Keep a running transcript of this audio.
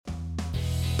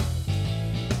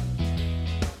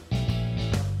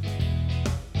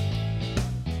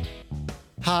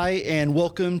Hi, and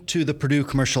welcome to the Purdue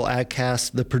Commercial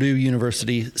AgCast, the Purdue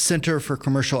University Center for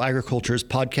Commercial Agriculture's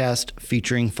podcast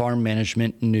featuring farm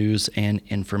management news and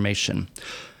information.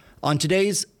 On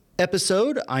today's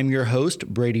episode, I'm your host,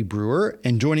 Brady Brewer,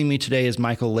 and joining me today is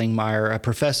Michael Langmeyer, a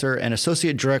professor and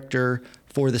associate director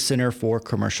for the Center for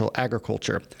Commercial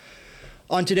Agriculture.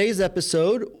 On today's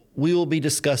episode, we will be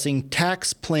discussing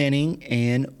tax planning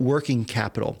and working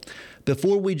capital.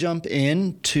 Before we jump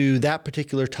into that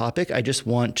particular topic, I just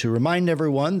want to remind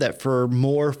everyone that for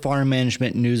more farm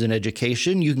management news and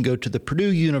education, you can go to the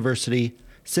Purdue University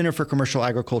Center for Commercial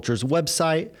Agriculture's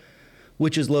website,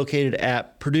 which is located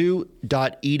at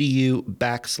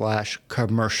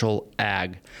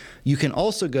purdue.edu/commercial-ag. You can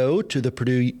also go to the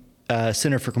Purdue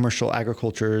Center for Commercial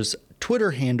Agriculture's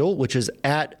Twitter handle, which is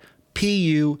at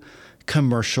PU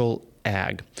Commercial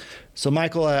Ag. So,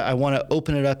 Michael, I want to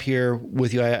open it up here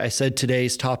with you. I said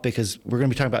today's topic is we're going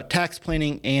to be talking about tax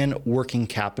planning and working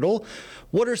capital.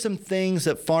 What are some things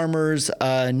that farmers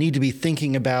need to be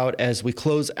thinking about as we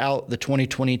close out the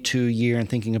 2022 year and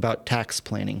thinking about tax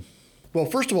planning? Well,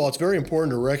 first of all, it's very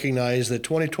important to recognize that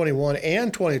 2021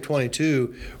 and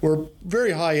 2022 were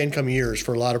very high income years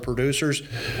for a lot of producers.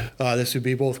 This would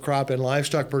be both crop and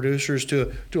livestock producers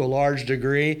to a large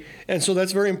degree. And so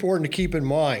that's very important to keep in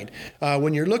mind.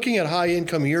 When you're looking at high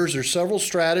income years, there's several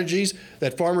strategies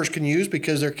that farmers can use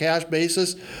because they're cash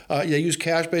basis. They use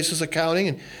cash basis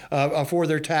accounting for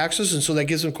their taxes. And so that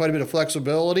gives them quite a bit of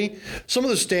flexibility. Some of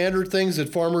the standard things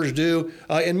that farmers do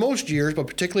in most years, but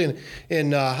particularly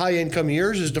in high income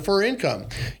years, is defer income.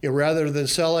 Rather than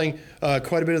selling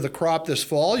quite a bit of the crop this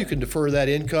fall, you can defer that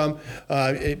income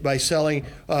by selling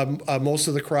most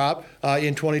of the crop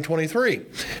in 2023.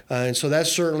 And so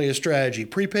that's certainly a strategy.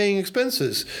 Prepaying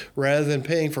expenses. Rather than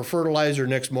paying for fertilizer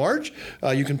next March,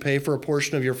 you can pay for a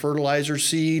portion of your fertilizer,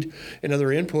 seed, and other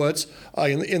inputs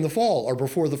in the fall or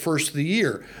before the first of the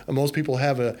year. Most people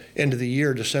have an end of the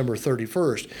year, December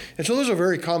 31st. And so those are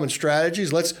very common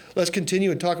strategies. Let's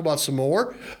continue and talk about some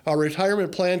more.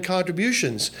 Retirement plan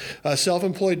contributions.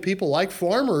 Self-employed people like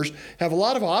farmers have a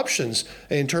lot of options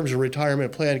in terms of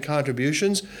retirement plan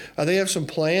contributions. They have some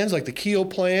plans like the Keogh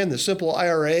plan, the Simple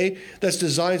IRA, that's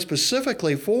designed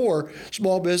specifically for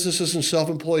small businesses and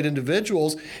self-employed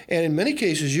individuals. And in many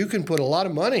cases, you can put a lot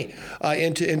of money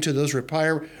into those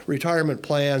retirement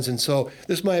plans. And so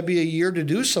this might be a year to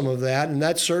do some of that. And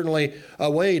that's certainly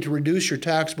a way to reduce your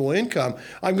taxable income.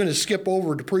 I'm going to skip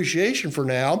over depreciation for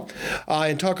now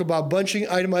and talk about bunching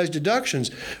itemized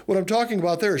deductions. What I'm talking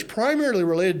about there is primarily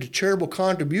related to charitable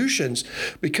contributions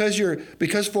because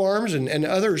farms and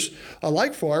others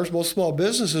like farms, most small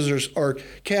businesses are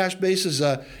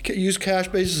use cash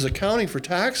basis accounting for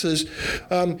taxes.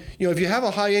 If you have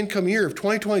a high income year, if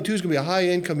 2022 is going to be a high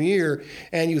income year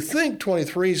and you think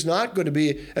 23 is not going to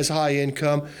be as high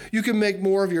income, you can make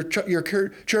more of your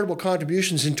charitable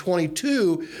contributions in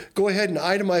 22, go ahead and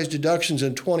itemize deductions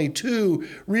in 22,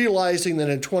 realizing that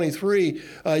in 23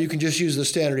 you can just use the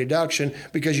standard deduction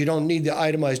because you don't need the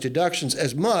itemized deductions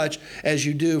as much as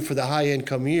you do for the high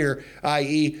income year,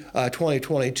 i.e.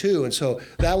 2022. And so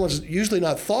that one's usually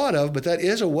not thought of, but that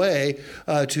is a way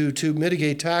to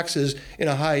mitigate taxes in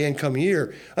a high income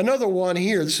year. Another one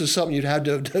here, this is something you'd have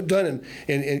to have done so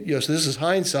this is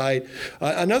hindsight.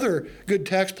 Another good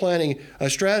tax planning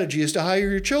strategy is to hire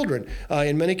your children.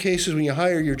 In many cases, when you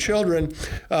hire your children,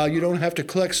 you don't have to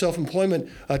collect self-employment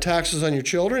taxes on your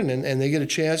children, and they get a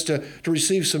chance to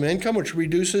receive some income, which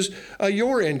reduces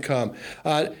your income.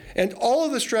 And all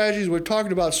of the strategies we've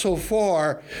talked about so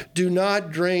far do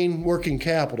not drain working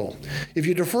capital. If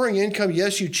you're deferring income,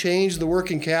 yes, you change the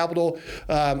working capital.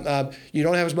 You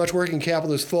don't have as much working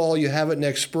capital this fall. You have it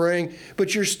next spring,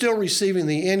 but you're still receiving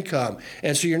the income.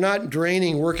 And so you're not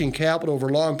draining working capital over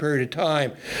a long period of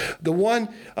time. The one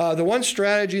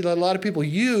strategy that a lot of people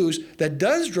use that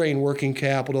does drain working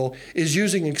capital is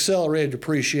using accelerated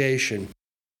depreciation.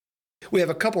 We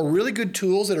have a couple really good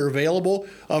tools that are available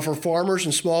for farmers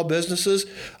and small businesses.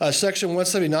 Section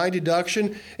 179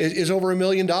 deduction is over $1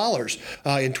 million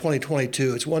in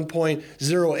 2022. It's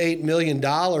 $1.08 million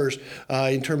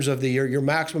in terms of your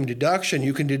maximum deduction.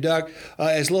 You can deduct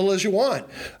as little as you want.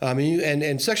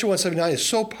 And Section 179 is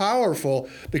so powerful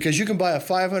because you can buy a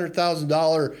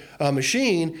 $500,000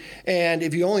 machine, and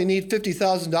if you only need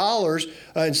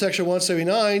 $50,000 in Section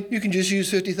 179, you can just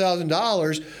use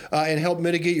 $50,000 and help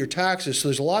mitigate your tax taxes. So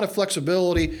there's a lot of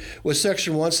flexibility with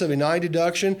Section 179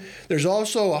 deduction. There's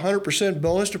also 100%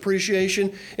 bonus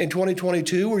depreciation in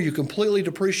 2022, where you completely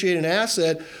depreciate an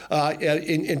asset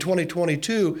in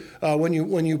 2022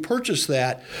 when you purchase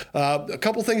that. A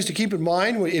couple things to keep in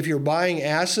mind if you're buying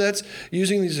assets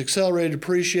using these accelerated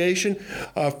depreciation.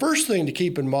 First thing to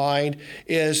keep in mind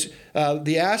is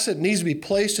the asset needs to be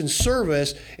placed in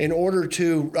service in order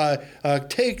to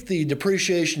take the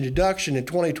depreciation deduction in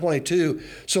 2022.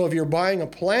 So if you're buying a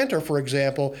planter, for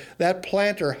example, that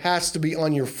planter has to be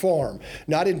on your farm,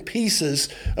 not in pieces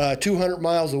 200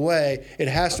 miles away. It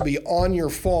has to be on your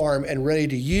farm and ready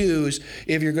to use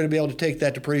if you're going to be able to take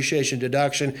that depreciation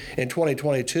deduction in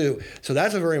 2022. So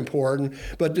that's very important.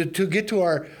 But to get to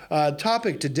our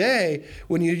topic today,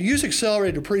 when you use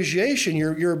accelerated depreciation,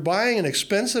 you're buying an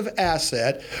expensive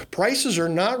asset. Prices are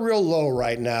not real low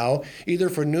right now, either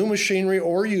for new machinery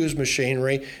or used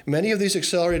machinery. Many of these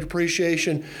accelerated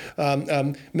depreciation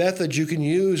methods you can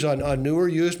use on newer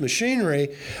used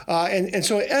machinery. And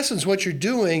so in essence, what you're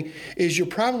doing is you're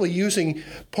probably using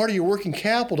part of your working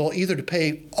capital either to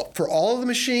pay for all of the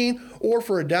machine or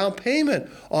for a down payment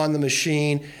on the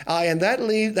machine, and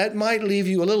that might leave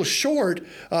you a little short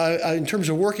in terms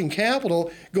of working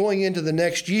capital going into the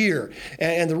next year.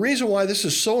 And the reason why this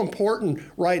is so important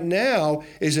right now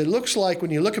is it looks like when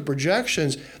you look at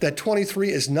projections that 23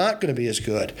 is not going to be as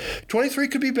good. 23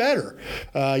 could be better.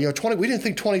 We didn't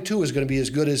think 22 was going to be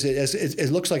as good as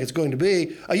it looks like it's going to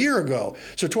be a year ago.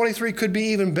 So 23 could be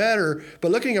even better, but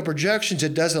looking at projections,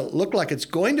 it doesn't look like it's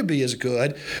going to be as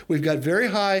good. We've got very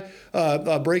high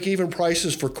break-even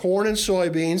prices for corn and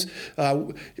soybeans,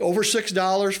 over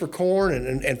 $6 for corn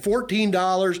and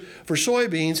 $14 for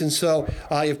soybeans. And so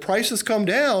if prices come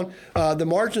down, the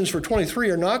margins for 23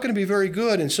 are not going to be very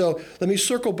good. And so let me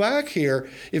circle back here.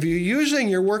 If you're using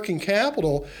your working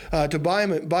capital to buy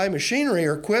machinery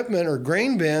or equipment or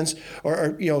grain bins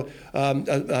or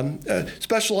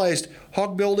specialized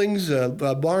hog buildings,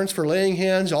 barns for laying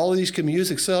hens, all of these can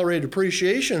use accelerated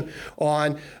depreciation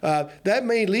on. That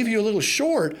may leave you a little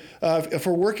short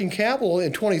for working capital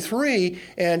in 23,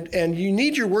 and you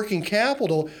need your working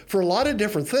capital for a lot of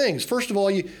different things. First of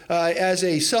all, as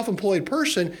a self-employed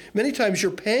person, many times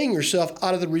you're paying yourself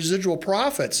out of the residual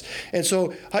profits. And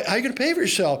so how are you going to pay for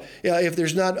yourself if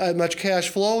there's not much cash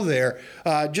flow there?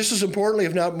 Just as importantly,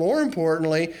 if not more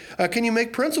importantly, can you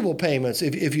make principal payments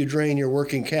if you drain your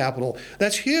working capital?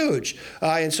 That's huge,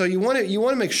 and so you want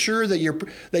to make sure that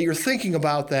you're thinking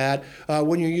about that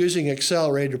when you're using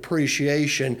accelerated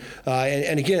depreciation.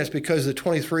 And again, it's because the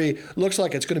 23 looks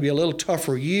like it's going to be a little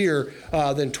tougher year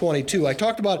than 22. I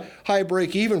talked about high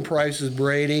break-even prices,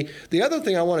 Brady. The other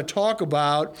thing I want to talk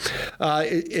about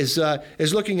is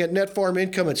looking at net farm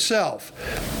income itself.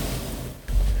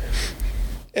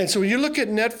 And so when you look at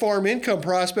net farm income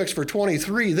prospects for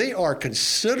 23, they are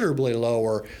considerably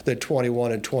lower than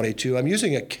 21 and 22. I'm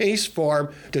using a case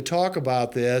farm to talk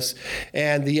about this,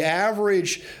 and the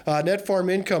average net farm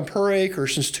income per acre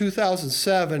since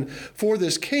 2007 for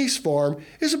this case farm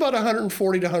is about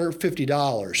 $140 to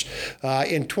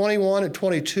 $150. In 21 and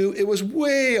 22, it was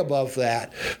way above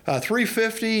that,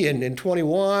 $350 in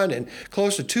 21 and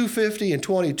close to $250 in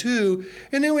 22,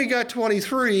 and then we got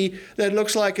 23 that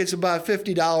looks like it's about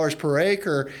 $50 per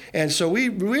acre. And so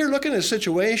we're looking at a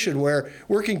situation where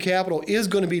working capital is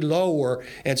going to be lower.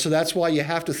 And so that's why you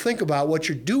have to think about what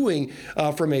you're doing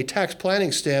from a tax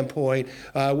planning standpoint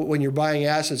when you're buying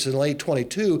assets in late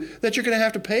 22 that you're going to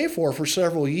have to pay for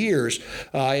several years.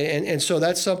 And so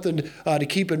that's something to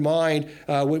keep in mind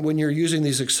when you're using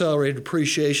these accelerated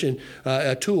depreciation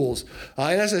tools.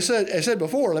 And as I said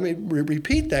before, let me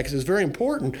repeat that because it's very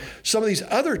important. Some of these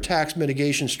other tax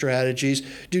mitigation strategies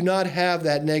do not have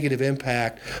that negative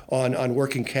impact on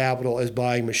working capital as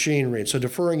buying machinery. And so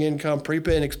deferring income,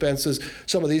 prepaying expenses,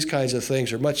 some of these kinds of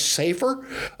things are much safer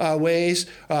ways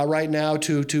right now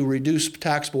to reduce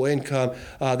taxable income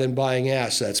than buying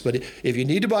assets. But if you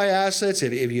need to buy assets,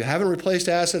 if you haven't replaced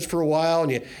assets for a while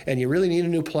and you really need a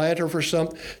new planter for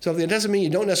something, it doesn't mean you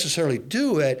don't necessarily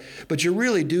do it, but you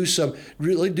really do some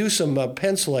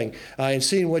penciling and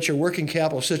seeing what your working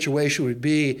capital situation would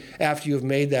be after you've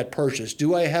made that purchase.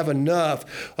 Do I have enough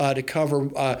to cover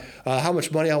how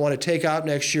much money I want to take out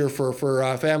next year for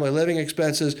family living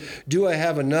expenses? Do I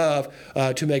have enough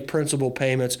to make principal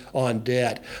payments on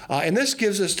debt? And this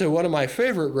gives us to one of my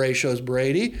favorite ratios,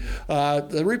 Brady,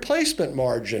 the replacement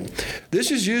margin.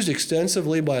 This is used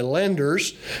extensively by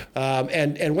lenders,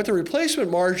 and what the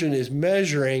replacement margin is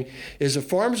measuring is a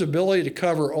farm's ability to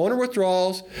cover owner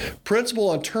withdrawals, principal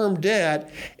on term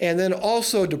debt, and then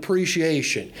also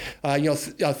depreciation.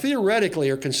 Theoretically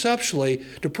or conceptually,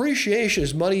 importantly, depreciation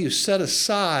is money you set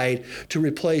aside to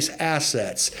replace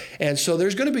assets. And so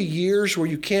there's going to be years where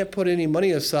you can't put any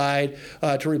money aside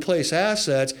to replace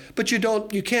assets, but you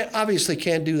obviously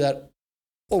can't do that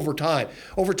over time.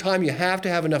 Over time, you have to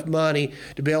have enough money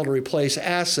to be able to replace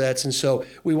assets. And so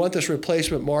we want this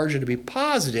replacement margin to be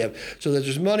positive so that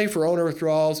there's money for owner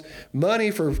withdrawals, money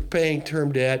for paying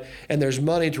term debt, and there's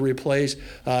money to replace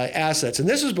assets. And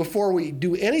this is before we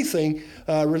do anything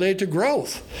related to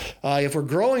growth. If we're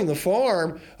growing the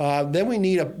farm, then we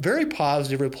need a very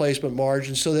positive replacement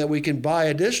margin so that we can buy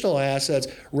additional assets,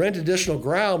 rent additional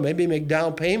ground, maybe make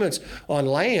down payments on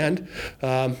land.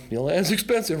 Land's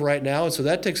expensive right now, and so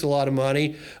that takes a lot of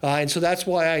money. And so that's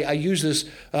why I use this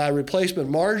replacement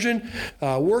margin.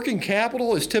 Working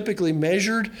capital is typically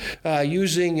measured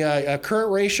using a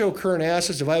current ratio, current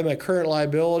assets divided by current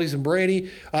liabilities. And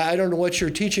Brady, I don't know what you're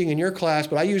teaching in your class,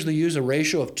 but I usually use a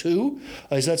ratio of 2.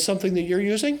 Is that something that you're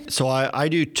using? So I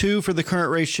do 2 for the current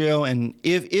ratio. And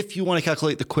if you want to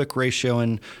calculate the quick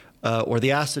ratio or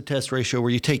the asset test ratio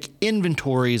where you take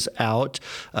inventories out.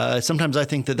 Sometimes I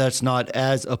think that that's not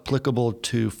as applicable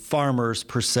to farmers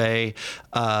per se,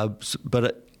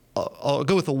 but I'll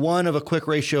go with a 1 of a quick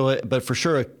ratio, but for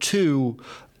sure a 2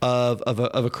 of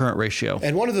a current ratio.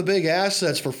 And one of the big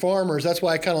assets for farmers, that's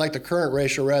why I kind of like the current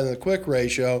ratio rather than the quick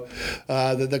ratio.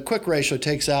 The quick ratio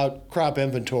takes out crop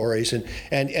inventories, and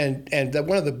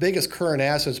one of the biggest current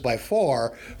assets by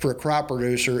far for a crop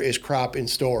producer is crop in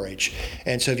storage.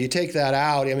 And so if you take that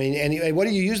out, and what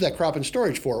do you use that crop in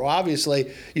storage for? Well,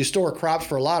 obviously you store crops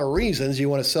for a lot of reasons. You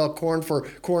want to sell corn or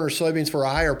soybeans for a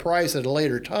higher price at a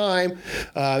later time.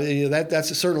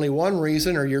 That's certainly one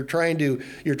reason. Or you're trying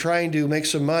to make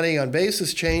some money on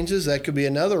basis changes. That could be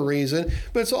another reason,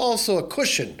 but it's also a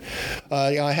cushion.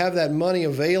 I have that money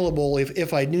available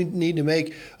if I need to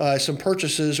make some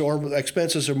purchases or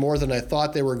expenses are more than I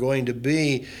thought they were going to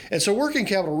be. And so working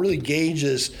capital really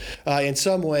gauges, in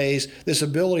some ways, this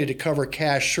ability to cover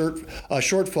cash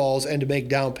shortfalls and to make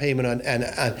down payment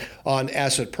on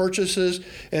asset purchases.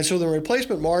 And so the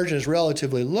replacement margin is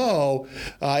relatively low.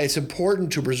 It's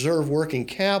important to preserve working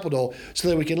capital so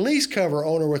that we can at least cover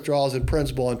owner withdrawals and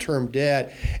principal on term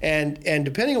debt. And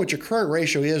depending on what your current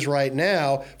ratio is right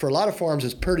now, for a lot of farms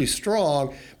it's pretty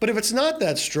strong. But if it's not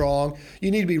that strong,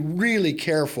 you need to be really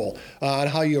careful on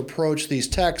how you approach these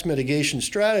tax mitigation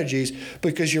strategies,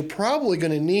 because you're probably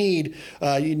going to need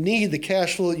the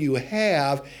cash flow that you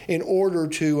have in order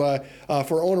to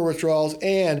for owner withdrawals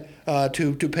and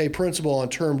to pay principal on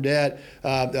term debt,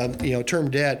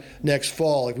 term debt next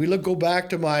fall. If we go back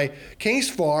to my case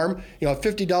farm,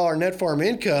 $50 net farm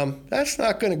income, that's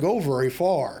not going to go very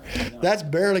far. That's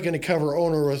barely going to cover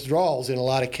owner withdrawals in a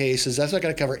lot of cases. That's not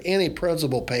going to cover any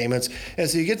principal payments. And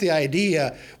so you get the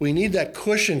idea. We need that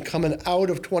cushion coming out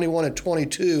of 21 and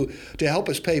 22 to help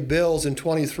us pay bills in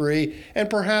 23 and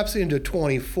perhaps into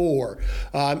 24.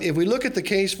 If we look at the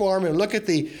case farm and look at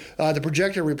the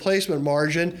projected replacement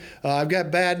margin, I've got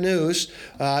bad news.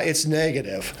 It's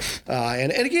negative.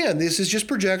 And again, this is just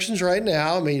projections right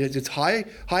now. It's high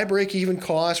break-even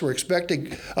costs. We're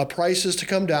expecting prices to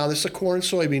come down. This is a corn and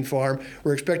soybean farm.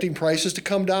 We're expecting prices to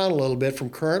come down a little bit from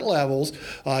current levels.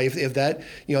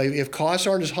 If costs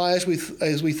aren't as high as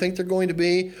we think they're going to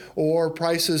be, or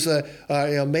prices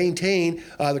maintain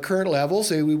the current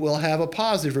levels, we will have a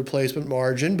positive replacement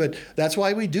margin. But that's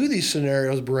why we do these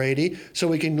scenarios, Brady, so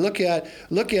we can look at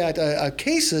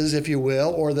cases, if you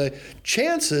will, or the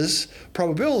chances,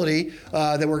 probability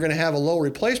that we're going to have a low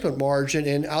replacement margin.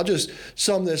 And I'll just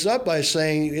sum this up by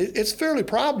saying it's fairly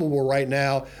probable right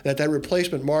now that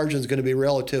replacement margin is going to be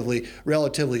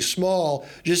relatively small.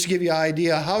 Just to give you an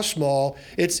idea how small,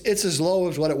 it's as low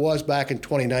as what it was back in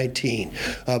 2019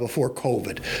 before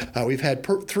COVID. We've had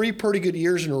 3 pretty good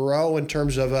years in a row in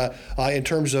terms of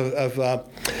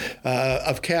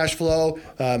cash flow.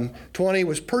 20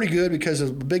 was pretty good because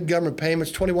of big government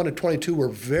payments. 21 and 22 were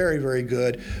very, very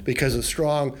good because of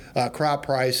strong crop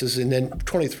prices. And then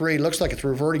 23 looks like it's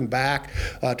reverting back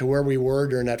to where we were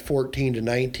during that 14 to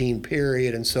 19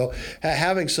 period. And so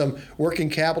having some working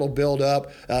capital build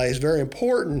up is very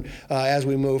important as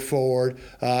we move forward.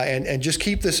 And just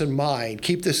keep this in mind.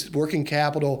 Keep this working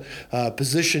capital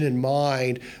position in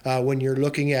mind when you're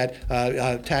looking at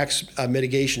tax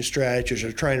mitigation strategies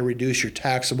or trying to reduce your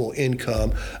taxable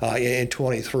income in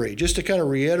 23. Just to kind of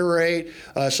reiterate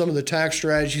some of the tax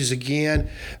strategies again,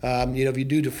 if you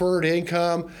do deferred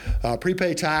income,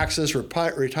 prepay taxes,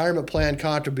 retirement plan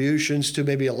contributions to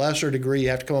maybe a lesser degree, you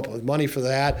have to come up with with money for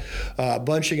that,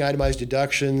 bunching itemized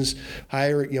deductions,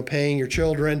 paying your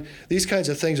children. These kinds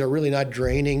of things are really not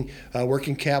draining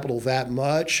working capital that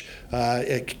much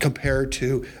compared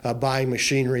to buying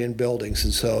machinery and buildings.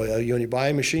 And so when you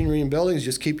buy machinery and buildings,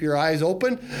 just keep your eyes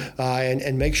open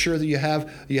and make sure that you have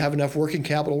enough working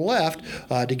capital left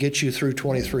to get you through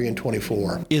 23 and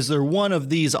 24. Is there one of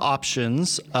these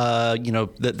options,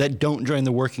 that don't drain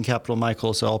the working capital,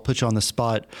 Michael? So I'll put you on the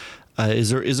spot. Is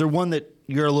there one that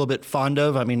you're a little bit fond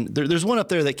of? I mean, there's one up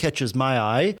there that catches my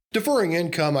eye. Deferring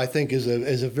income, I think, is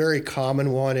a very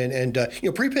common one, and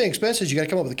prepaying expenses, you got to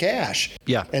come up with the cash.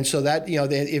 Yeah. And so that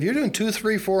if you're doing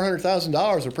 $200,000, $300,000,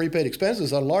 $400,000 of prepaid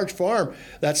expenses on a large farm,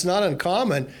 that's not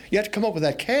uncommon. You have to come up with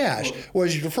that cash.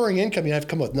 Whereas you're deferring income, you have to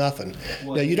come up with nothing.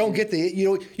 Now, you don't get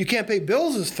you can't pay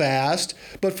bills as fast,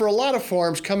 but for a lot of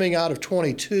farms coming out of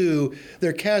 22,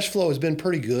 their cash flow has been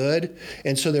pretty good,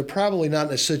 and so they're probably not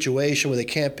in a situation where they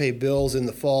can't pay bills in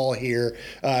the fall here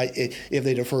if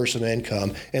they defer some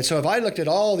income. And so if I looked at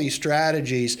all these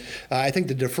strategies, I think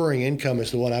the deferring income is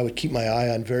the one I would keep my eye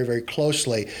on very, very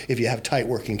closely if you have tight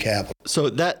working capital. So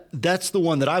that's the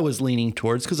one that I was leaning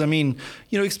towards, because, I mean,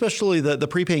 especially the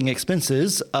prepaying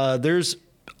expenses, there's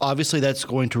obviously that's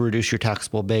going to reduce your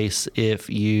taxable base if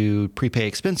you prepay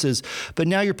expenses. But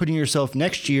now you're putting yourself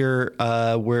next year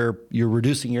where you're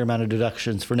reducing your amount of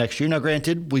deductions for next year. Now,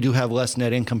 granted, we do have less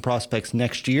net income prospects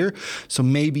next year, so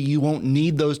maybe you won't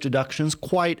need those deductions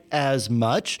quite as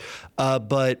much.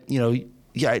 But,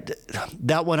 yeah,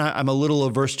 that one I'm a little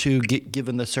averse to,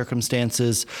 given the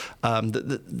circumstances.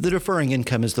 The deferring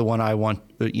income is the one I want,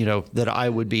 that I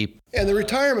would be. And the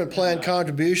retirement plan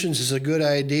contributions is a good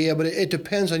idea, but it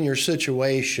depends on your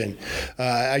situation.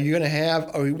 Are you going to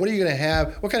have, or what are you going to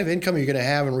have, what kind of income are you going to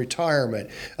have in retirement?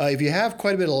 If you have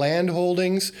quite a bit of land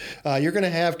holdings, you're going to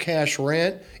have cash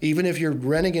rent. Even if you're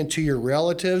renting it to your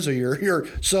relatives or your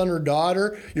son or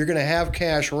daughter, you're going to have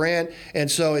cash rent. And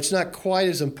so it's not quite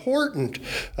as important.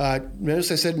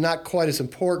 Notice I said not quite as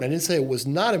important. I didn't say it was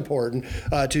not important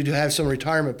to have some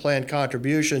retirement plan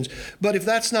contributions. But if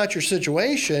that's not your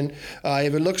situation,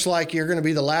 if it looks like you're going to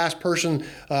be the last person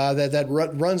that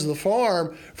runs the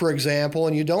farm, for example,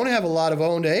 and you don't have a lot of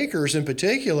owned acres in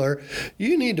particular,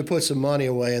 you need to put some money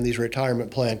away in these retirement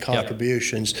plan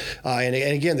contributions. Yep. And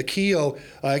again, the KEO,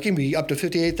 it can be up to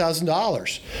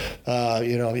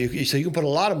 $58,000. So you can put a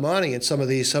lot of money in some of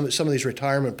these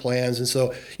retirement plans, and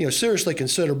so seriously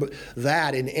consider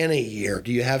that in any year.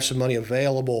 Do you have some money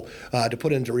available to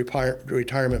put into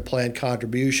retirement plan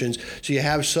contributions? So you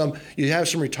have some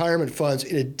retirement funds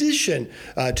in addition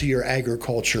to your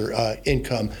agriculture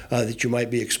income that you might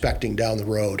be expecting down the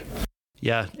road.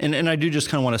 Yeah, and I do just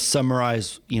kind of want to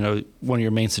summarize, one of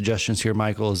your main suggestions here,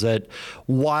 Michael, is that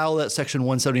while that Section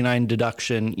 179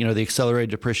 deduction, the accelerated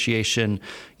depreciation,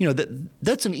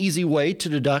 that's an easy way to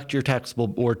deduct your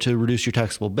taxable or to reduce your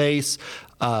taxable base.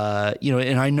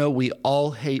 And I know we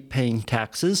all hate paying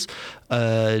taxes.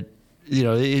 But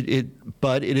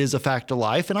it is a fact of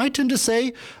life. And I tend to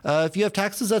say, if you have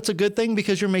taxes, that's a good thing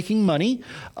because you're making money.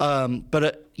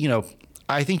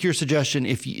 I think your suggestion,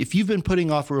 if you've been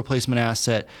putting off a replacement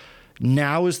asset,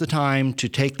 now is the time to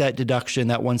take that deduction,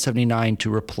 that 179,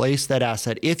 to replace that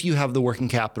asset if you have the working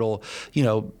capital,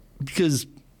 because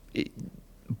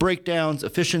breakdowns,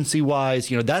 efficiency-wise,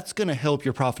 that's going to help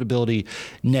your profitability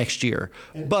next year.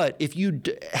 But if you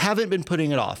haven't been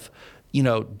putting it off,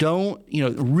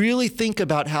 really think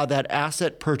about how that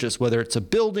asset purchase, whether it's a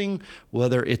building,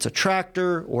 whether it's a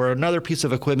tractor or another piece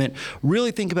of equipment,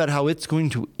 really think about how it's going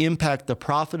to impact the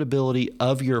profitability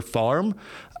of your farm.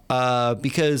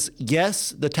 Because yes,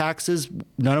 the taxes,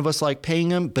 none of us like paying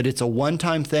them, but it's a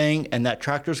one-time thing, and that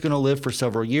tractor's going to live for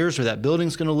several years, or that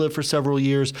building's going to live for several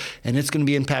years, and it's going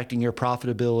to be impacting your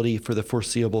profitability for the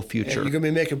foreseeable future. And you're going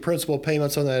to be making principal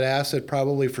payments on that asset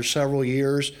probably for several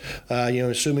years,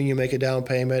 assuming you make a down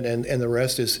payment, and the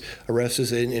rest is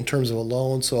in terms of a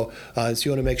loan. So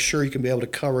you want to make sure you can be able to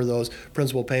cover those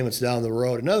principal payments down the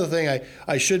road. Another thing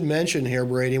I should mention here,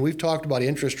 Brady, and we've talked about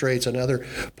interest rates on other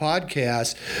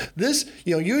podcasts. This,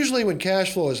 usually when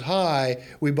cash flow is high,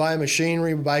 we buy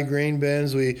machinery, we buy grain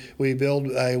bins, we build,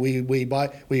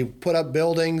 we put up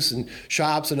buildings and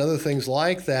shops and other things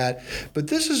like that. But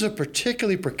this is a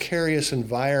particularly precarious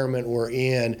environment we're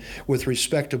in with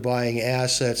respect to buying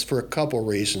assets for a couple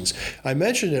reasons. I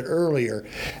mentioned it earlier.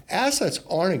 Assets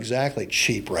aren't exactly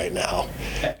cheap right now.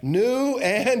 New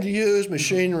and used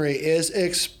machinery is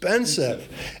expensive,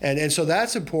 and so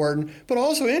that's important. But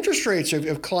also interest rates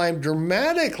have climbed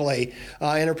dramatically dramatically,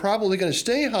 and are probably going to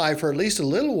stay high for at least a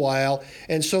little while.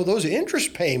 And so those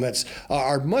interest payments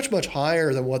are much, much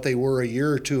higher than what they were a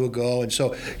year or two ago. And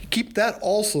so keep that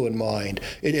also in mind.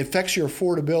 It affects your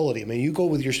affordability. I mean,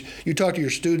 you talk to your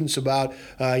students about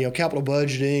capital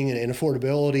budgeting and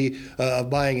affordability of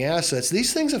buying assets.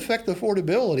 These things affect the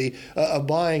affordability of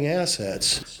buying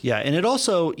assets. Yeah, and it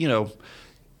also,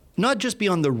 not just be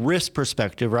on the risk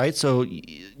perspective, right? So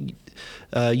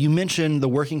you mentioned the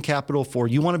working capital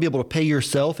you want to be able to pay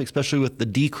yourself, especially with the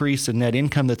decrease in net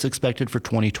income that's expected for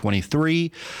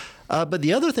 2023. But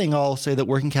the other thing I'll say that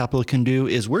working capital can do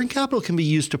is working capital can be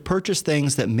used to purchase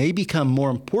things that may become more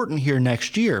important here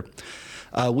next year.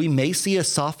 We may see a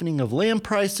softening of land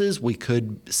prices. We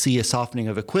could see a softening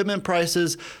of equipment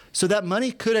prices. So that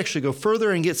money could actually go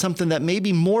further and get something that may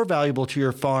be more valuable to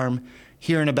your farm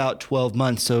here in about 12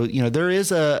 months. So, there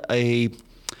is a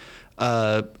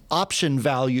option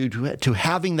value to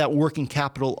having that working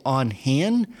capital on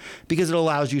hand, because it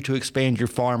allows you to expand your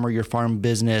farm or your farm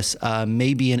business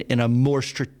maybe in a more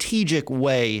strategic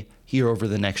way here over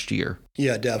the next year.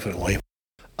 Yeah, definitely.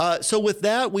 So with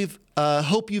that, we've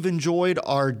hope you've enjoyed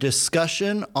our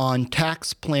discussion on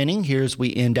tax planning here as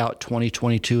we end out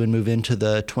 2022 and move into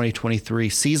the 2023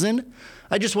 season.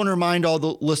 I just want to remind all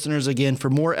the listeners again, for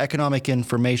more economic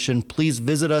information, please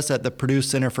visit us at the Purdue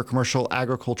Center for Commercial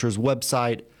Agriculture's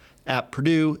website at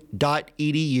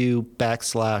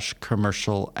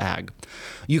purdue.edu/commercial ag.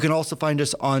 You can also find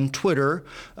us on Twitter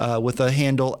with a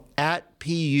handle at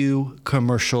PU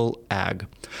Commercial Ag.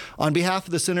 On behalf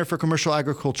of the Center for Commercial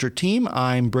Agriculture team,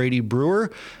 I'm Brady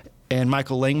Brewer and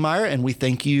Michael Langmeyer, and we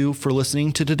thank you for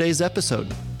listening to today's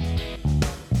episode.